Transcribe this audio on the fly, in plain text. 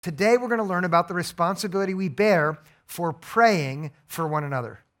Today we're going to learn about the responsibility we bear for praying for one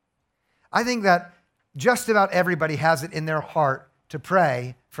another. I think that just about everybody has it in their heart to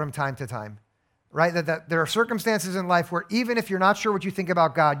pray from time to time, right? That there are circumstances in life where even if you're not sure what you think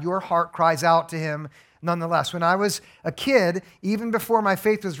about God, your heart cries out to him nonetheless. When I was a kid, even before my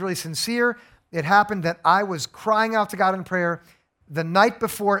faith was really sincere, it happened that I was crying out to God in prayer the night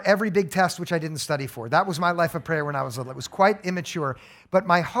before every big test, which I didn't study for. That was my life of prayer when I was little. It was quite immature. But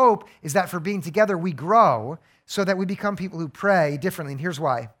my hope is that for being together, we grow so that we become people who pray differently. And here's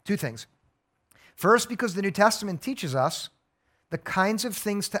why. Two things. First, because the New Testament teaches us the kinds of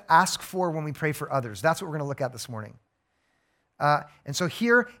things to ask for when we pray for others. That's what we're going to look at this morning. And so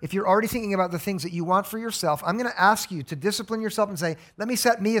here, if you're already thinking about the things that you want for yourself, I'm going to ask you to discipline yourself and say, let me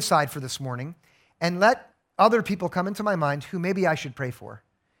set me aside for this morning and let other people come into my mind who maybe I should pray for.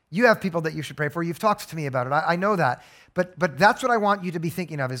 You have people that you should pray for. You've talked to me about it. I know that. But that's what I want you to be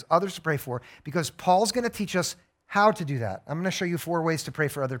thinking of, is others to pray for, because Paul's going to teach us how to do that. I'm going to show you 4 ways to pray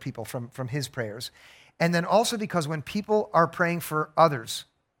for other people from his prayers. And then also because when people are praying for others,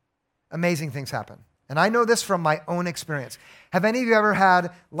 amazing things happen. And I know this from my own experience. Have any of you ever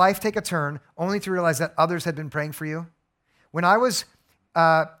had life take a turn only to realize that others had been praying for you? When I was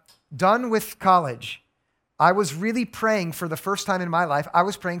done with college, I was really praying for the first time in my life. I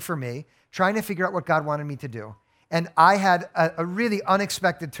was praying for me, trying to figure out what God wanted me to do. And I had a really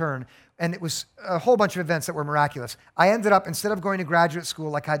unexpected turn, and it was a whole bunch of events that were miraculous. I ended up, instead of going to graduate school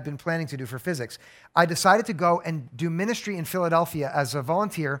like I'd been planning to do for physics, I decided to go and do ministry in Philadelphia as a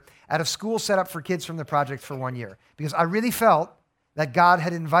volunteer at a school set up for kids from the project for 1 year, because I really felt that God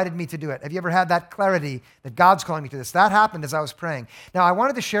had invited me to do it. Have you ever had that clarity that God's calling me to this? That happened as I was praying. Now, I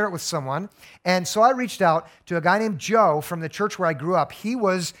wanted to share it with someone, and so I reached out to a guy named Joe from the church where I grew up. He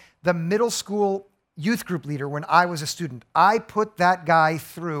was the middle school youth group leader when I was a student. I put that guy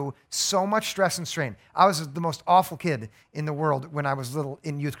through so much stress and strain. I was the most awful kid in the world when I was little,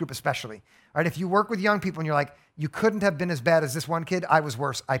 in youth group especially. All right, if you work with young people and you're like, you couldn't have been as bad as this one kid, I was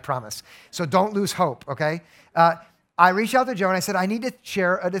worse, I promise. So don't lose hope, okay? I reached out to Joe and I said, I need to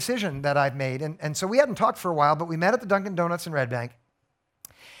share a decision that I've made. And so we hadn't talked for a while, but we met at the Dunkin' Donuts in Red Bank.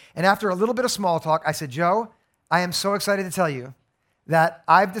 And after a little bit of small talk, I said, Joe, I am so excited to tell you that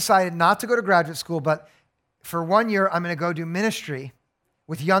I've decided not to go to graduate school, but for 1 year, I'm going to go do ministry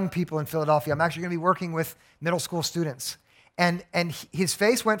with young people in Philadelphia. I'm actually going to be working with middle school students. And his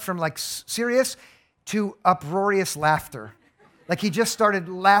face went from like serious to uproarious laughter. Like he just started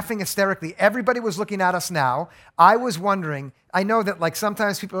laughing hysterically. Everybody was looking at us now. I was wondering, I know that like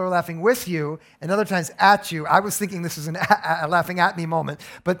sometimes people are laughing with you and other times at you. I was thinking this is a laughing at me moment.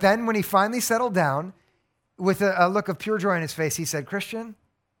 But then when he finally settled down, with a look of pure joy on his face, he said, Christian,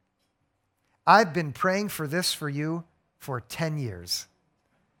 I've been praying for this for you for 10 years,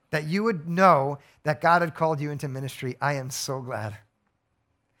 that you would know that God had called you into ministry. I am so glad.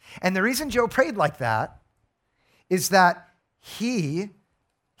 And the reason Joe prayed like that is that he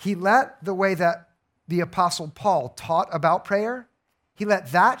let the way that the Apostle Paul taught about prayer, he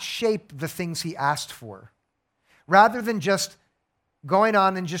let that shape the things he asked for, rather than just going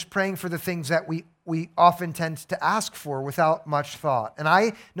on and just praying for the things that we often tend to ask for without much thought. And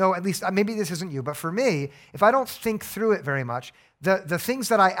I know, at least, maybe this isn't you, but for me, if I don't think through it very much, the things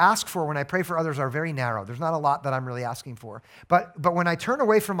that I ask for when I pray for others are very narrow. There's not a lot that I'm really asking for. But when I turn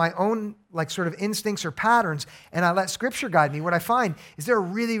away from my own like sort of instincts or patterns and I let Scripture guide me, what I find is there are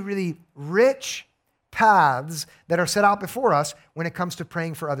really, really rich paths that are set out before us when it comes to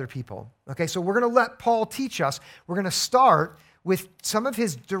praying for other people. Okay, so we're going to let Paul teach us. We're going to start with some of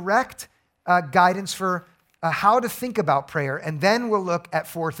his direct guidance for how to think about prayer, and then we'll look at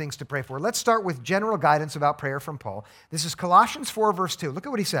 4 things to pray for. Let's start with general guidance about prayer from Paul. This is Colossians 4, verse 2. Look at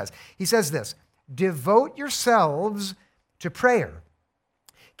what he says. He says this, devote yourselves to prayer,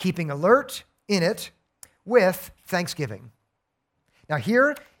 keeping alert in it with thanksgiving. Now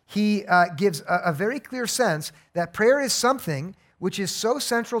here, he gives a very clear sense that prayer is something which is so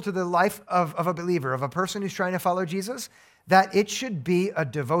central to the life of a believer, of a person who's trying to follow Jesus, that it should be a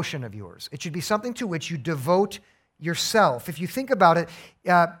devotion of yours. It should be something to which you devote yourself. If you think about it,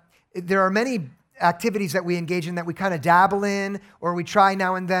 there are many activities that we engage in that we kind of dabble in or we try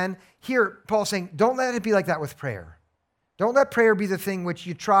now and then. Here, Paul's saying, don't let it be like that with prayer. Don't let prayer be the thing which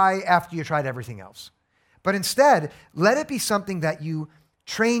you try after you tried everything else. But instead, let it be something that you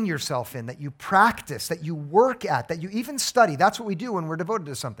train yourself in, that you practice, that you work at, that you even study. That's what we do when we're devoted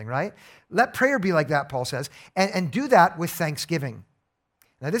to something, right? Let prayer be like that, Paul says, and do that with thanksgiving.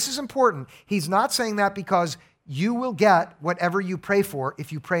 Now, this is important. He's not saying that because you will get whatever you pray for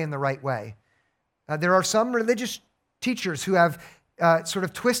if you pray in the right way. There are some religious teachers who have sort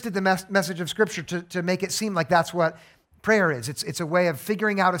of twisted the message of Scripture to make it seem like that's what prayer is. It's a way of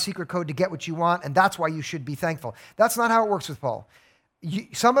figuring out a secret code to get what you want, and that's why you should be thankful. That's not how it works with Paul.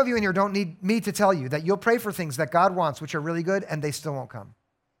 Some of you in here don't need me to tell you that you'll pray for things that God wants, which are really good, and they still won't come,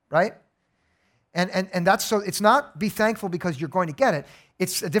 right? And that's so, it's not be thankful because you're going to get it.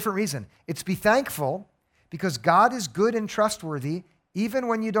 It's a different reason. It's be thankful because God is good and trustworthy even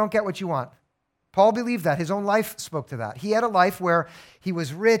when you don't get what you want. Paul believed that. His own life spoke to that. He had a life where he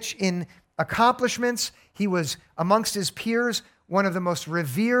was rich in accomplishments. He was, amongst his peers, one of the most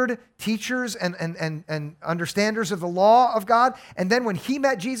revered teachers and understanders of the law of God. And then when he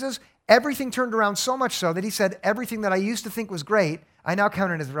met Jesus, everything turned around so much so that he said, everything that I used to think was great, I now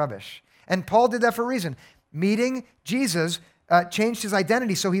count it as rubbish. And Paul did that for a reason. Meeting Jesus changed his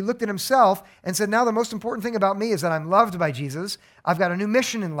identity. So he looked at himself and said, now the most important thing about me is that I'm loved by Jesus. I've got a new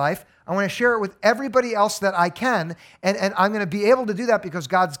mission in life. I want to share it with everybody else that I can. And I'm going to be able to do that because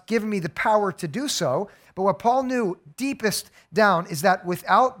God's given me the power to do so. But what Paul knew deepest down is that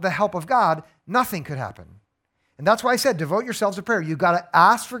without the help of God, nothing could happen. And that's why I said, devote yourselves to prayer. You've got to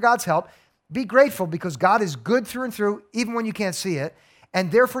ask for God's help. Be grateful because God is good through and through, even when you can't see it.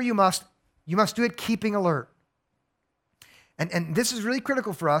 And therefore you must do it keeping alert. And this is really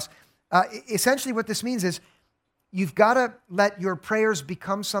critical for us. Essentially what this means is you've got to let your prayers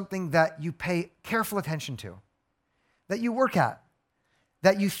become something that you pay careful attention to, that you work at,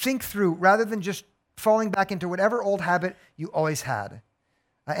 that you think through rather than just falling back into whatever old habit you always had.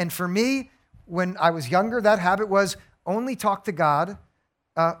 And for me, when I was younger, that habit was only talk to God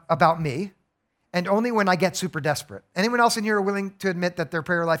about me, and only when I get super desperate. Anyone else in here are willing to admit that their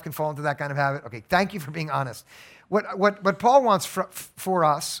prayer life can fall into that kind of habit? Okay, thank you for being honest. What Paul wants for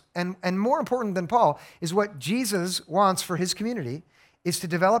us, and more important than Paul, is what Jesus wants for his community, is to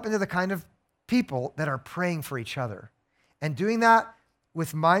develop into the kind of people that are praying for each other. And doing that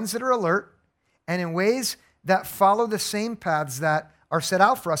with minds that are alert and in ways that follow the same paths that are set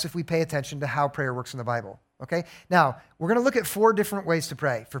out for us if we pay attention to how prayer works in the Bible, okay? Now, we're going to look at 4 different ways to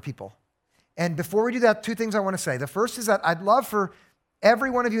pray for people. And before we do that, 2 things I want to say. The first is that I'd love for every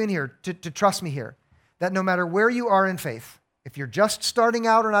one of you in here to trust me here, that no matter where you are in faith, if you're just starting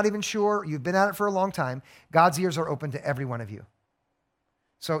out or not even sure, you've been at it for a long time, God's ears are open to every one of you.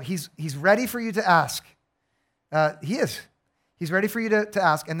 So he's ready for you to ask. He is. He's ready for you to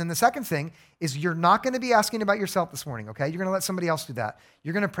ask. And then the second thing is you're not going to be asking about yourself this morning, okay? You're going to let somebody else do that.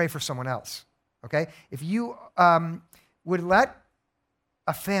 You're going to pray for someone else, okay? If you would let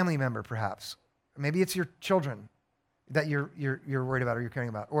a family member, perhaps. Maybe it's your children that you're worried about or you're caring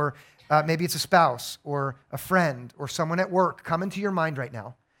about. Or maybe it's a spouse or a friend or someone at work come into your mind right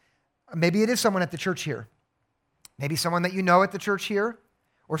now. Maybe it is someone at the church here. Maybe someone that you know at the church here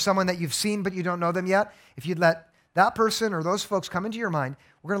or someone that you've seen but you don't know them yet. If you'd let that person or those folks come into your mind,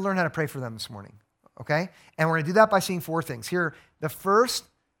 we're going to learn how to pray for them this morning, okay? And we're going to do that by seeing 4 things. Here, the first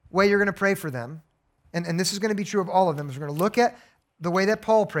way you're going to pray for them, and this is going to be true of all of them, is we're going to look at the way that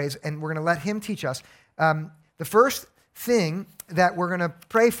Paul prays, and we're going to let him teach us. The first thing that we're going to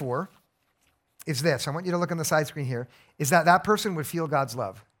pray for is this. I want you to look on the side screen here, is that person would feel God's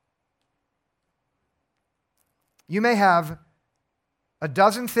love. You may have a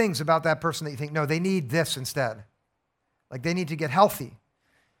dozen things about that person that you think, no, they need this instead. Like they need to get healthy,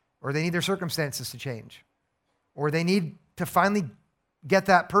 or they need their circumstances to change, or they need to finally get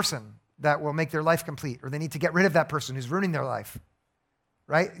that person that will make their life complete, or they need to get rid of that person who's ruining their life.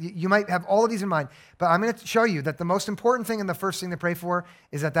 Right? You might have all of these in mind, but I'm going to show you that the most important thing and the first thing to pray for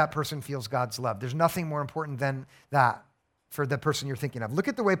is that person feels God's love. There's nothing more important than that for the person you're thinking of. Look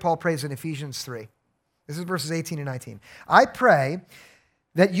at the way Paul prays in Ephesians 3. This is verses 18 and 19. I pray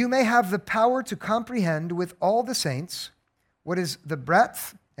that you may have the power to comprehend with all the saints what is the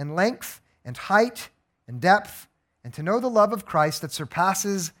breadth and length and height and depth, and to know the love of Christ that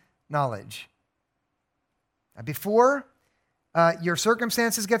surpasses knowledge. Now, before your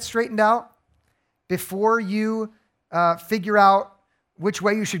circumstances get straightened out, before you figure out which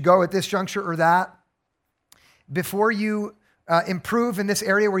way you should go at this juncture or that, before you improve in this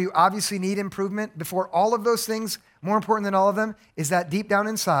area where you obviously need improvement, before all of those things, more important than all of them, is that deep down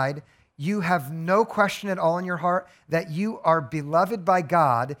inside, you have no question at all in your heart that you are beloved by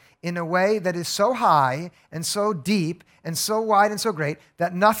God in a way that is so high and so deep and so wide and so great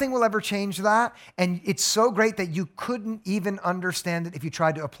that nothing will ever change that. And it's so great that you couldn't even understand it if you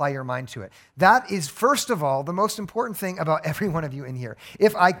tried to apply your mind to it. That is, first of all, the most important thing about every one of you in here.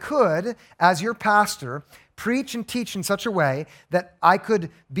 If I could, as your pastor, preach and teach in such a way that I could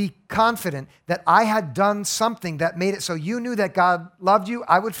be confident that I had done something that made it so you knew that God loved you,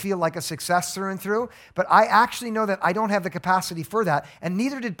 I would feel like a success through and through. But I actually know that I don't have the capacity for that, and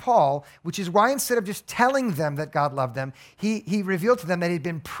neither did Paul, which is why instead of just telling them that God loved them, he revealed to them that he'd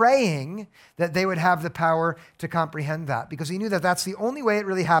been praying that they would have the power to comprehend that, because he knew that that's the only way it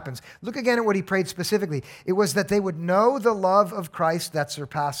really happens. Look again at what he prayed specifically. It was that they would know the love of Christ that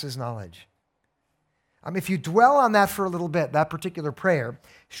surpasses knowledge. If you dwell on that for a little bit, that particular prayer,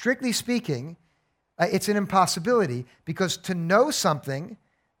 strictly speaking, it's an impossibility, because to know something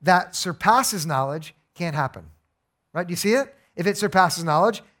that surpasses knowledge can't happen. Right? Do you see it? If it surpasses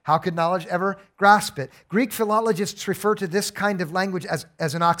knowledge, how could knowledge ever grasp it? Greek philologists refer to this kind of language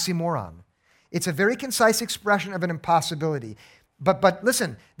as an oxymoron. It's a very concise expression of an impossibility. But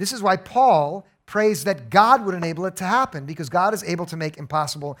listen, this is why Paul prays that God would enable it to happen, because God is able to make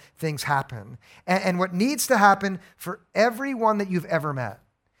impossible things happen. And what needs to happen for everyone that you've ever met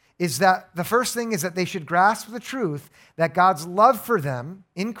is that the first thing is that they should grasp the truth that God's love for them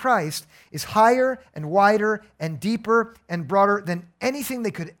in Christ is higher and wider and deeper and broader than anything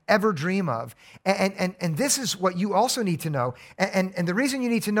they could ever dream of. And this is what you also need to know. And the reason you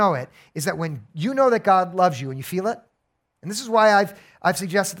need to know it is that when you know that God loves you and you feel it, and this is why I've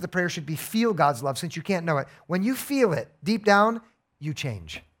suggested that the prayer should be feel God's love, since you can't know it. When you feel it deep down, you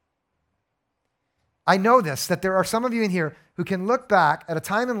change. I know this, that there are some of you in here who can look back at a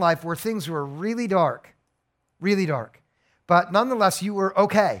time in life where things were really dark, but nonetheless you were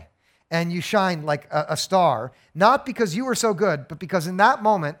okay and you shined like a star, not because you were so good, but because in that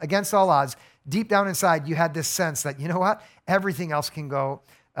moment, against all odds, deep down inside you had this sense that, you know what, everything else can go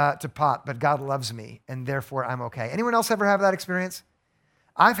to pot, but God loves me and therefore I'm okay. Anyone else ever have that experience?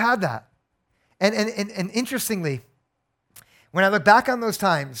 I've had that. And interestingly, when I look back on those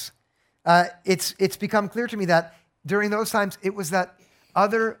times, it's become clear to me that during those times, it was that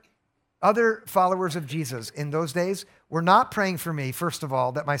other followers of Jesus in those days were not praying for me, first of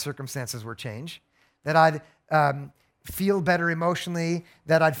all, that my circumstances were changed, that I'd feel better emotionally,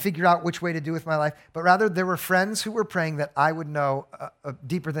 that I'd figure out which way to do with my life, but rather there were friends who were praying that I would know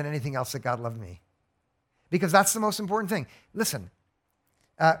deeper than anything else that God loved me. Because that's the most important thing. Listen,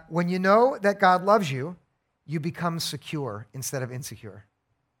 when you know that God loves you, you become secure instead of insecure.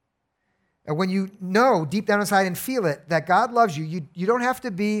 And when you know deep down inside and feel it that God loves you, you don't have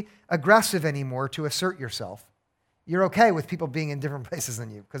to be aggressive anymore to assert yourself. You're okay with people being in different places than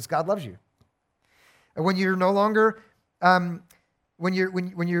you because God loves you. And when you're no longer, when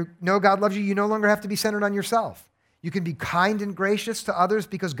you know God loves you, you no longer have to be centered on yourself. You can be kind and gracious to others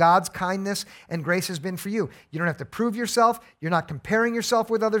because God's kindness and grace has been for you. You don't have to prove yourself. You're not comparing yourself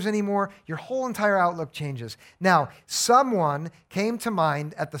with others anymore. Your whole entire outlook changes. Now, someone came to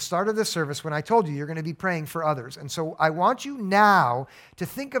mind at the start of this service when I told you you're going to be praying for others. And so I want you now to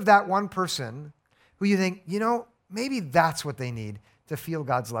think of that one person who you think, you know, maybe that's what they need to feel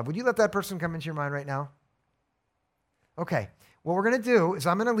God's love. Would you let that person come into your mind right now? Okay. What we're going to do is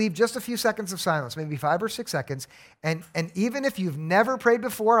I'm going to leave just a few seconds of silence, maybe 5 or 6 seconds. And even if you've never prayed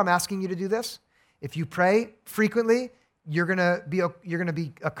before, I'm asking you to do this. If you pray frequently, you're going to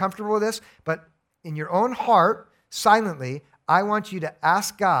be comfortable with this. But in your own heart, silently, I want you to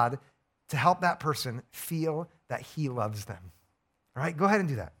ask God to help that person feel that he loves them. All right? Go ahead and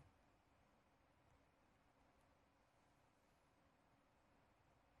do that.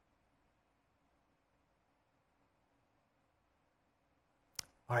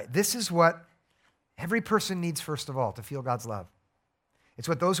 All right, this is what every person needs first of all, to feel God's love. It's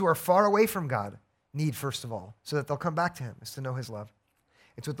what those who are far away from God need first of all, so that they'll come back to him, is to know his love.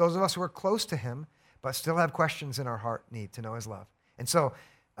 It's what those of us who are close to him, but still have questions in our heart, need to know his love. And so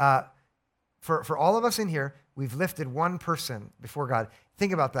for all of us in here, we've lifted one person before God.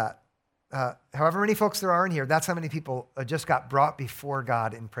 Think about that. However many folks there are in here, that's how many people just got brought before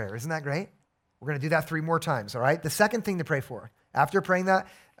God in prayer. Isn't that great? We're going to do that 3 more times, all right? The second thing to pray for, after praying that,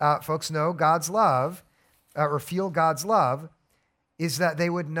 folks know God's love, or feel God's love, is that they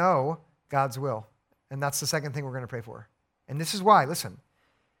would know God's will. And that's the second thing we're going to pray for. And this is why, listen,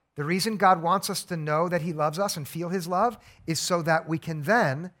 the reason God wants us to know that he loves us and feel his love is so that we can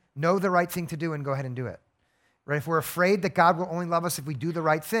then know the right thing to do and go ahead and do it. Right? If we're afraid that God will only love us if we do the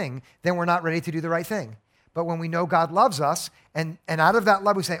right thing, then we're not ready to do the right thing. But when we know God loves us, and out of that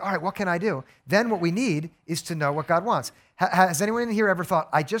love we say, all right, what can I do? Then what we need is to know what God wants. Has anyone in here ever thought,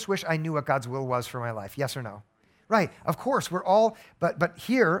 I just wish I knew what God's will was for my life? Yes or no? Right, of course, we're all, but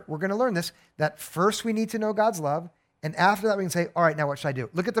here, we're going to learn this, that first we need to know God's love, and after that we can say, all right, now what should I do?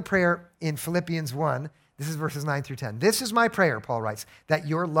 Look at the prayer in Philippians 1 This is verses 9 through 10. This is my prayer, Paul writes, that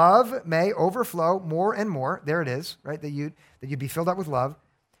your love may overflow more and more. There it is, right? That you'd be filled up with love,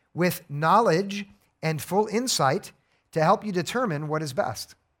 with knowledge and full insight to help you determine what is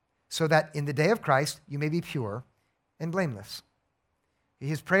best, so that in the day of Christ you may be pure and blameless.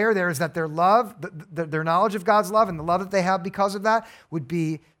 His prayer there is that their love, their knowledge of God's love and the love that they have because of that would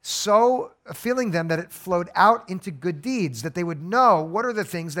be so filling them that it flowed out into good deeds, that they would know what are the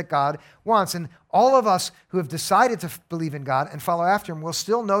things that God wants. And all of us who have decided to believe in God and follow after him will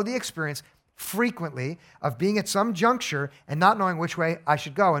still know the experience frequently of being at some juncture and not knowing which way I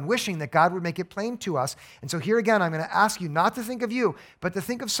should go and wishing that God would make it plain to us. And so here again, I'm going to ask you not to think of you, but to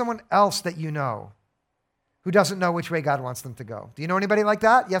think of someone else that you know who doesn't know which way God wants them to go. Do you know anybody like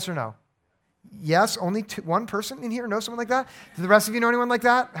that? Yes or no? Yes, only one person in here knows someone like that? Do the rest of you know anyone like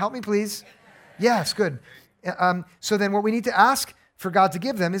that? Help me, please. Yes, good. So then what we need to ask for God to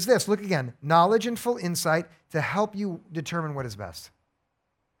give them is this. Look again, knowledge and full insight to help you determine what is best.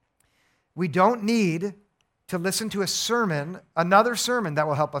 We don't need to listen to a sermon, another sermon that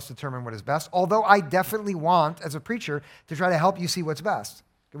will help us determine what is best, although I definitely want, as a preacher, to try to help you see what's best.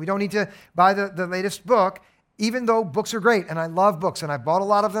 We don't need to buy the latest book, even though books are great, and I love books, and I've bought a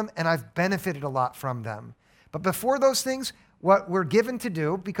lot of them, and I've benefited a lot from them. But before those things, what we're given to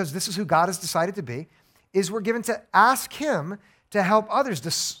do, because this is who God has decided to be, is we're given to ask him to help others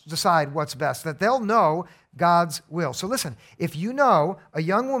decide what's best, that they'll know God's will. So listen, if you know a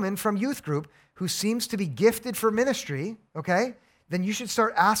young woman from youth group who seems to be gifted for ministry, okay, then you should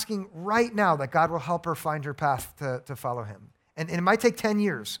start asking right now that God will help her find her path to follow him. And it might take 10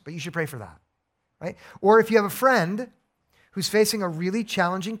 years, but you should pray for that, right? Or if you have a friend who's facing a really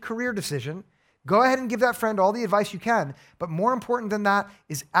challenging career decision, go ahead and give that friend all the advice you can. But more important than that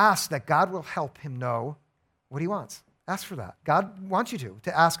is ask that God will help him know what he wants. Ask for that. God wants you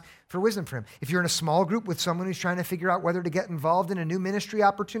to ask for wisdom for him. If you're in a small group with someone who's trying to figure out whether to get involved in a new ministry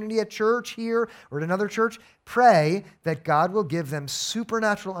opportunity at church here or at another church, pray that God will give them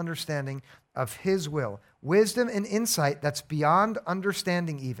supernatural understanding of his will. Wisdom and insight that's beyond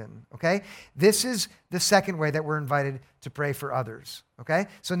understanding even, okay? This is the second way that we're invited to pray for others, okay?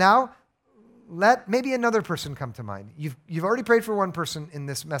 So now, let maybe another person come to mind. You've already prayed for one person in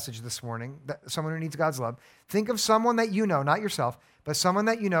this message this morning, someone who needs God's love. Think of someone that you know, not yourself, but someone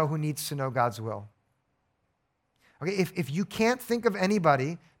that you know who needs to know God's will. Okay, if you can't think of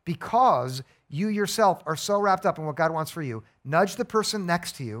anybody because you yourself are so wrapped up in what God wants for you, nudge the person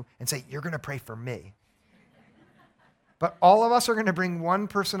next to you and say, you're going to pray for me. But all of us are going to bring one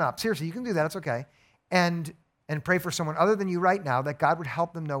person up. Seriously, you can do that. It's okay. And pray for someone other than you right now that God would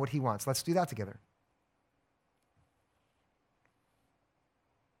help them know what he wants. Let's do that together.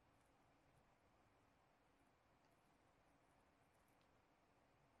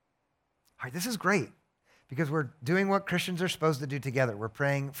 All right, this is great because we're doing what Christians are supposed to do together. We're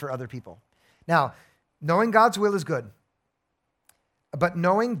praying for other people. Now, knowing God's will is good, but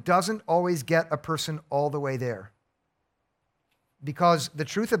knowing doesn't always get a person all the way there. Because the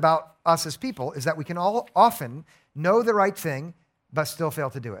truth about us as people is that we can all often know the right thing, but still fail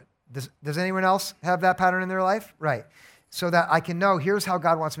to do it. Does anyone else have that pattern in their life? Right. So that I can know, here's how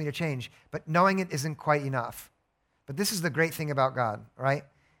God wants me to change, but knowing it isn't quite enough. But this is the great thing about God, right?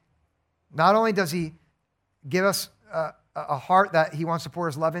 Not only does he give us a heart that he wants to pour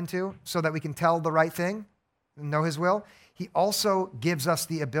his love into so that we can tell the right thing and know his will, he also gives us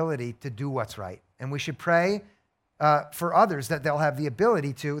the ability to do what's right. And we should pray for others that they'll have the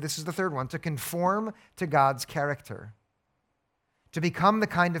ability to, this is the third one, to conform to God's character, to become the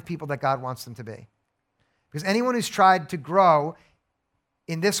kind of people that God wants them to be. Because anyone who's tried to grow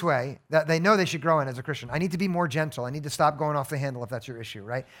in this way, that they know they should grow in as a Christian, I need to be more gentle, I need to stop going off the handle if that's your issue,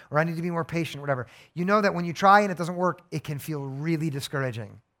 right? Or I need to be more patient, whatever. You know that when you try and it doesn't work, it can feel really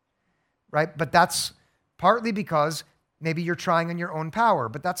discouraging, right? But that's partly because maybe you're trying in your own power,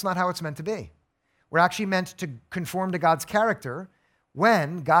 but that's not how it's meant to be. We're actually meant to conform to God's character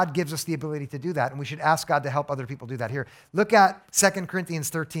when God gives us the ability to do that, and we should ask God to help other people do that. Here, look at 2 Corinthians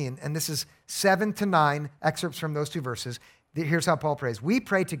 13, and this is 7 to 9 excerpts from those two verses. Here's how Paul prays. We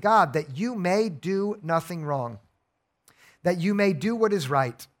pray to God that you may do nothing wrong, that you may do what is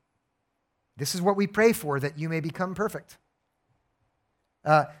right. This is what we pray for, that you may become perfect.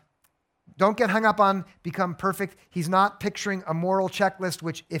 Don't get hung up on become perfect. He's not picturing a moral checklist,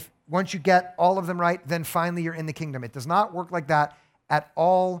 which if once you get all of them right, then finally you're in the kingdom. It does not work like that at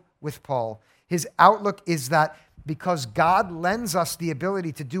all with Paul. His outlook is that because God lends us the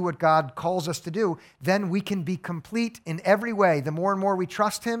ability to do what God calls us to do, then we can be complete in every way. The more and more we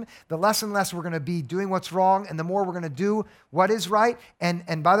trust him, the less and less we're going to be doing what's wrong, and the more we're going to do what is right.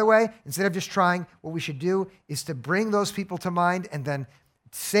 And by the way, instead of just trying, what we should do is to bring those people to mind and then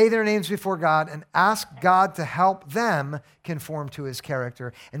say their names before God and ask God to help them conform to his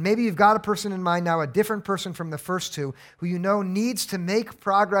character. And maybe you've got a person in mind now, a different person from the first two, who you know needs to make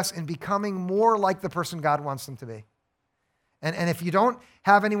progress in becoming more like the person God wants them to be. And if you don't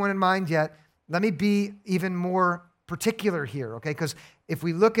have anyone in mind yet, let me be even more particular here, okay? Because if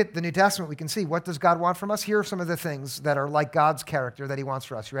we look at the New Testament, we can see, what does God want from us? Here are some of the things that are like God's character that he wants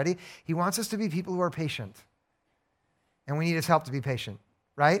for us. You ready? He wants us to be people who are patient. And we need his help to be patient.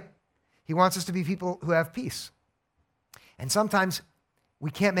 Right? He wants us to be people who have peace. And sometimes we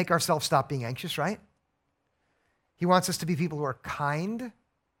can't make ourselves stop being anxious, right? He wants us to be people who are kind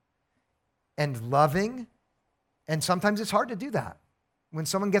and loving. And sometimes it's hard to do that when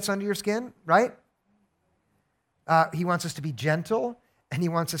someone gets under your skin, right? He wants us to be gentle, and he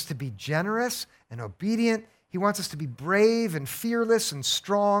wants us to be generous and obedient. He wants us to be brave and fearless and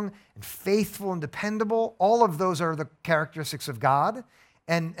strong and faithful and dependable. All of those are the characteristics of God.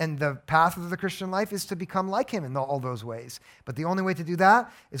 And the path of the Christian life is to become like him in all those ways. But the only way to do that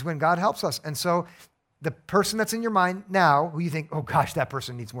is when God helps us. And so the person that's in your mind now, who you think, oh gosh, that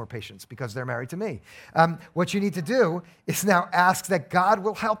person needs more patience because they're married to me. What you need to do is now ask that God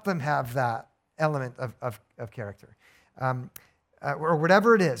will help them have that element of character. Or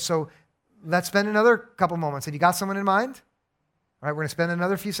whatever it is. So let's spend another couple moments. Have you got someone in mind? All right, we're going to spend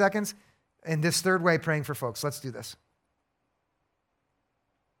another few seconds in this third way praying for folks. Let's do this.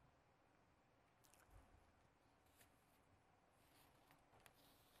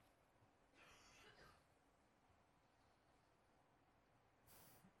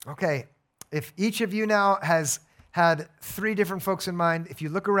 Okay, if each of you now has had 3 different folks in mind, if you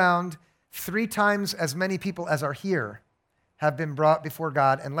look around, 3 times as many people as are here have been brought before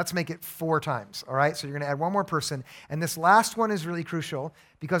God, and let's make it 4 times, all right? So you're going to add one more person, and this last one is really crucial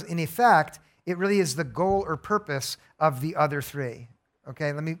because, in effect, it really is the goal or purpose of the other 3,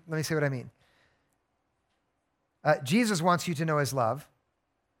 okay? Let me say what I mean. Jesus wants you to know his love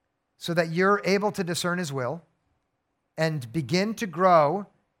so that you're able to discern his will and begin to grow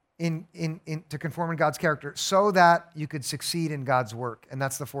to conform in God's character so that you could succeed in God's work. And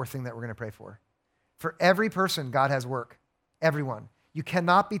that's the 4th thing that we're going to pray for. For every person, God has work. Everyone. You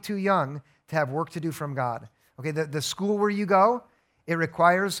cannot be too young to have work to do from God. Okay, the school where you go, it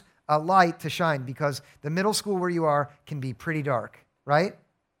requires a light to shine because the middle school where you are can be pretty dark, right?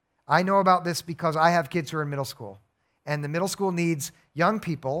 I know about this because I have kids who are in middle school. And the middle school needs young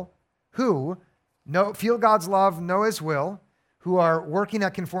people who feel God's love, know his will, who are working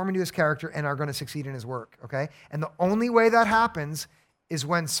at conforming to his character and are going to succeed in his work, okay? And the only way that happens is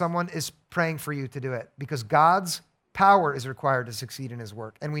when someone is praying for you to do it because God's power is required to succeed in his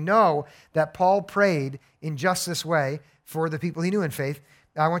work. And we know that Paul prayed in just this way for the people he knew in faith.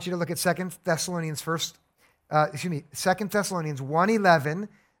 I want you to look at 2 Thessalonians 1:11.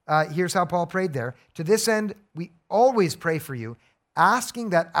 Here's how Paul prayed there. To this end, we always pray for you,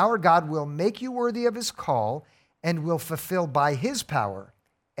 asking that our God will make you worthy of his call and will fulfill by his power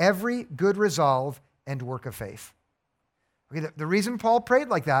every good resolve and work of faith. Okay, the reason Paul prayed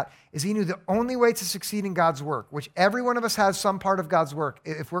like that is he knew the only way to succeed in God's work, which every one of us has some part of God's work.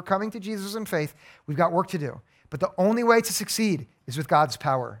 If we're coming to Jesus in faith, we've got work to do. But the only way to succeed is with God's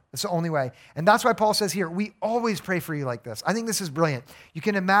power. That's the only way. And that's why Paul says here, we always pray for you like this. I think this is brilliant. You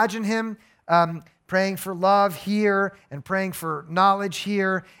can imagine him praying for love here and praying for knowledge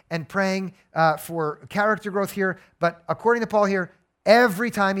here and praying for character growth here. But according to Paul here,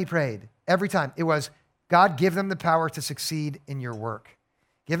 every time he prayed, every time, it was, God, give them the power to succeed in your work.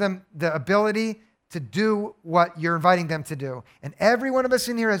 Give them the ability to do what you're inviting them to do. And every one of us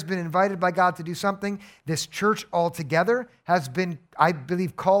in here has been invited by God to do something. This church altogether has been, I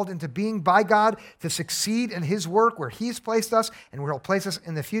believe, called into being by God to succeed in his work where he's placed us and where he'll place us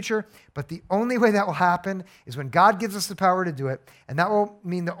in the future. But the only way that will happen is when God gives us the power to do it. And that will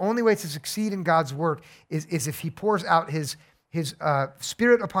mean the only way to succeed in God's work is if he pours out his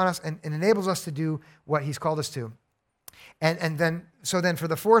Spirit upon us and enables us to do what he's called us to. And then for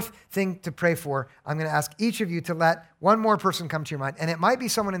the 4th thing to pray for, I'm going to ask each of you to let one more person come to your mind. And it might be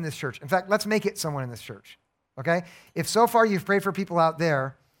someone in this church. In fact, let's make it someone in this church, okay? If so far you've prayed for people out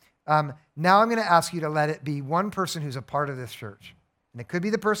there, now I'm going to ask you to let it be one person who's a part of this church. And it could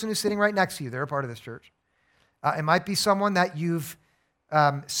be the person who's sitting right next to you. They're a part of this church. It might be someone that you've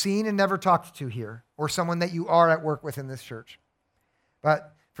seen and never talked to here, or someone that you are at work with in this church.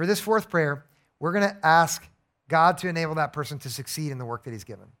 But for this 4th prayer, we're going to ask God to enable that person to succeed in the work that he's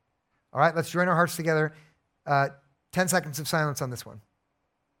given. All right, let's join our hearts together. 10 seconds of silence on this one.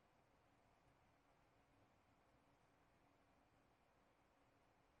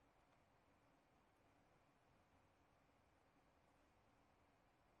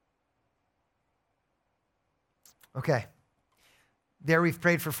 Okay. There we've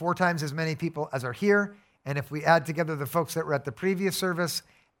prayed for 4 times as many people as are here. And if we add together the folks that were at the previous service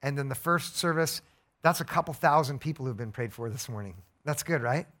and then the first service, that's a couple thousand people who've been prayed for this morning. That's good,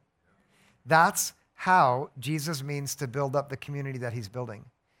 right? That's how Jesus means to build up the community that he's building.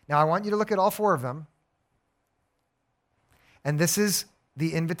 Now, I want you to look at all 4 of them. And this is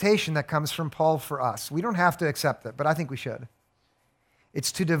the invitation that comes from Paul for us. We don't have to accept it, but I think we should.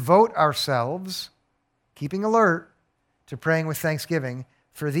 It's to devote ourselves, keeping alert, to praying with thanksgiving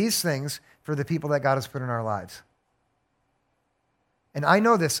for these things for the people that God has put in our lives. And I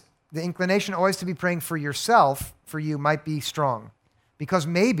know this, the inclination always to be praying for yourself, for you, might be strong. Because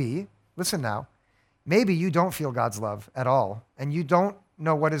maybe, listen now, maybe you don't feel God's love at all, and you don't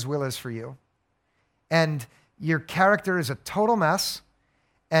know what his will is for you. And your character is a total mess,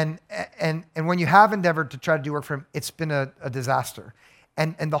 and when you have endeavored to try to do work for him, it's been a disaster.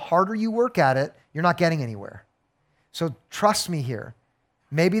 And the harder you work at it, you're not getting anywhere. So trust me here.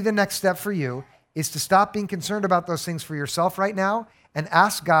 Maybe the next step for you is to stop being concerned about those things for yourself right now and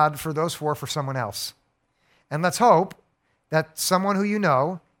ask God for those 4 for someone else. And let's hope that someone who you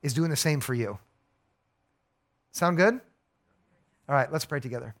know is doing the same for you. Sound good? All right, let's pray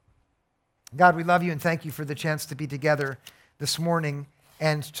together. God, we love you and thank you for the chance to be together this morning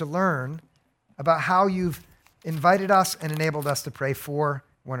and to learn about how you've invited us and enabled us to pray for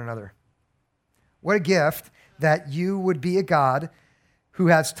one another. What a gift that you would be a God who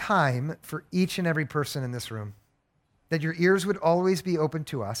has time for each and every person in this room, that your ears would always be open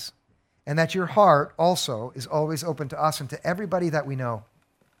to us, and that your heart also is always open to us and to everybody that we know.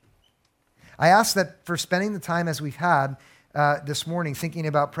 I ask that for spending the time as we've had this morning thinking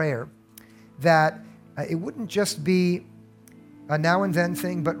about prayer, that it wouldn't just be a now and then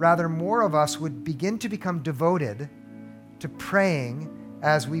thing, but rather more of us would begin to become devoted to praying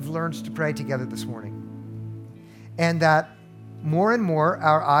as we've learned to pray together this morning. And that more and more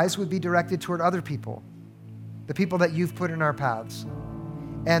our eyes would be directed toward other people, the people that you've put in our paths.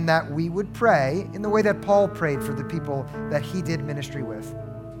 And that we would pray in the way that Paul prayed for the people that he did ministry with.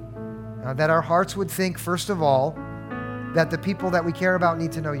 That our hearts would think, first of all, that the people that we care about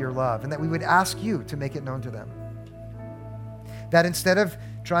need to know your love, and that we would ask you to make it known to them. That instead of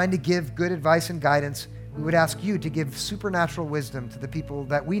trying to give good advice and guidance, we would ask you to give supernatural wisdom to the people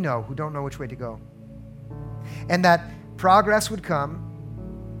that we know who don't know which way to go. And that progress would come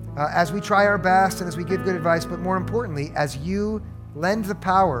as we try our best and as we give good advice, but more importantly, as you lend the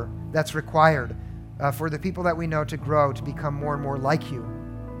power that's required for the people that we know to grow, to become more and more like you.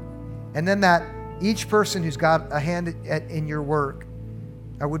 And then that each person who's got a hand in your work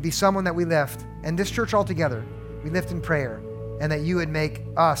would be someone that we lift, and this church altogether, we lift in prayer, and that you would make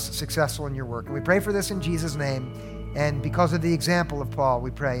us successful in your work. And we pray for this in Jesus' name, and because of the example of Paul,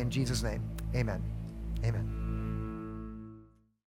 we pray in Jesus' name. Amen. Amen.